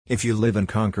If you live in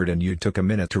Concord and you took a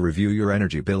minute to review your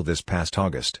energy bill this past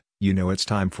August, you know it's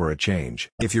time for a change.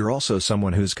 If you're also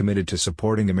someone who's committed to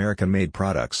supporting American-made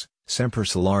products, Semper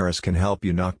Solaris can help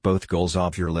you knock both goals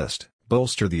off your list: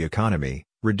 bolster the economy,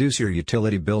 reduce your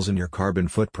utility bills and your carbon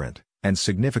footprint, and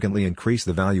significantly increase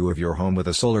the value of your home with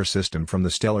a solar system from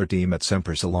the stellar team at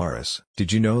Semper Solaris.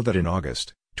 Did you know that in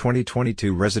August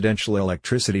 2022 residential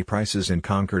electricity prices in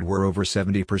Concord were over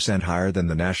 70% higher than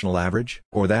the national average?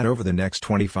 Or that over the next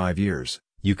 25 years,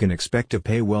 you can expect to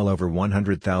pay well over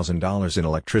 $100,000 in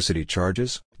electricity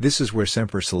charges? This is where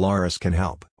Semper Solaris can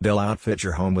help. They'll outfit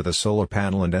your home with a solar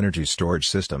panel and energy storage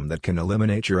system that can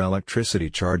eliminate your electricity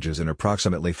charges in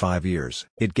approximately 5 years.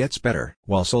 It gets better.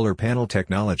 While solar panel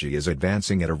technology is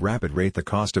advancing at a rapid rate, the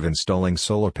cost of installing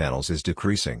solar panels is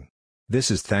decreasing. This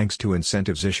is thanks to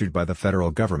incentives issued by the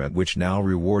federal government, which now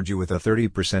reward you with a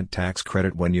 30% tax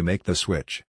credit when you make the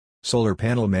switch. Solar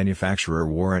panel manufacturer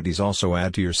warranties also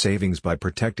add to your savings by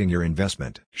protecting your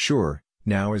investment. Sure,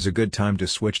 now is a good time to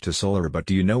switch to solar, but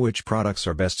do you know which products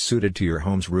are best suited to your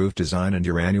home's roof design and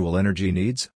your annual energy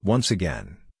needs? Once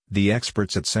again, the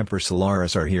experts at Semper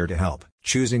Solaris are here to help.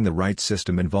 Choosing the right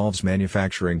system involves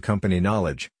manufacturing company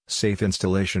knowledge, safe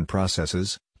installation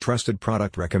processes, trusted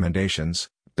product recommendations,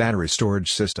 battery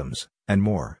storage systems, and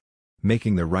more.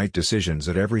 Making the right decisions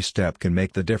at every step can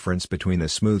make the difference between a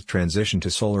smooth transition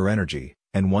to solar energy,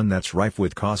 and one that's rife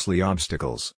with costly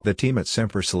obstacles. The team at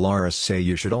Semper Solaris say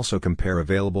you should also compare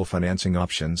available financing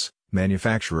options,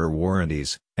 manufacturer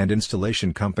warranties, and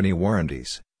installation company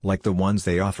warranties, like the ones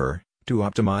they offer, to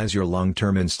optimize your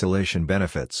long-term installation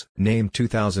benefits. Named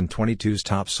 2022's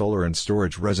top solar and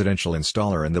storage residential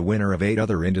installer and the winner of 8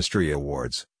 other industry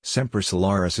awards, Semper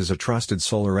Solaris is a trusted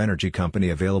solar energy company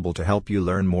available to help you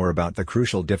learn more about the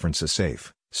crucial difference a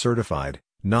safe, certified,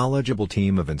 knowledgeable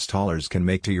team of installers can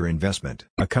make to your investment.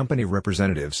 A company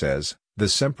representative says, "The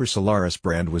Semper Solaris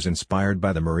brand was inspired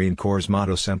by the Marine Corps'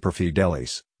 motto Semper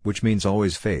Fidelis, which means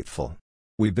always faithful.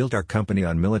 We built our company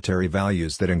on military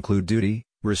values that include duty,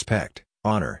 respect,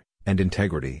 honor, and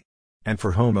integrity. And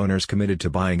for homeowners committed to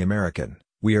buying American,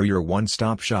 we are your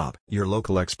one-stop shop." Your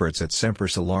local experts at Semper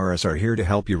Solaris are here to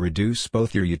help you reduce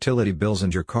both your utility bills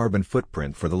and your carbon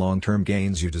footprint for the long-term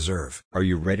gains you deserve. Are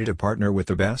you ready to partner with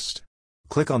the best?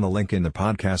 Click on the link in the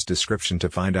podcast description to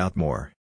find out more.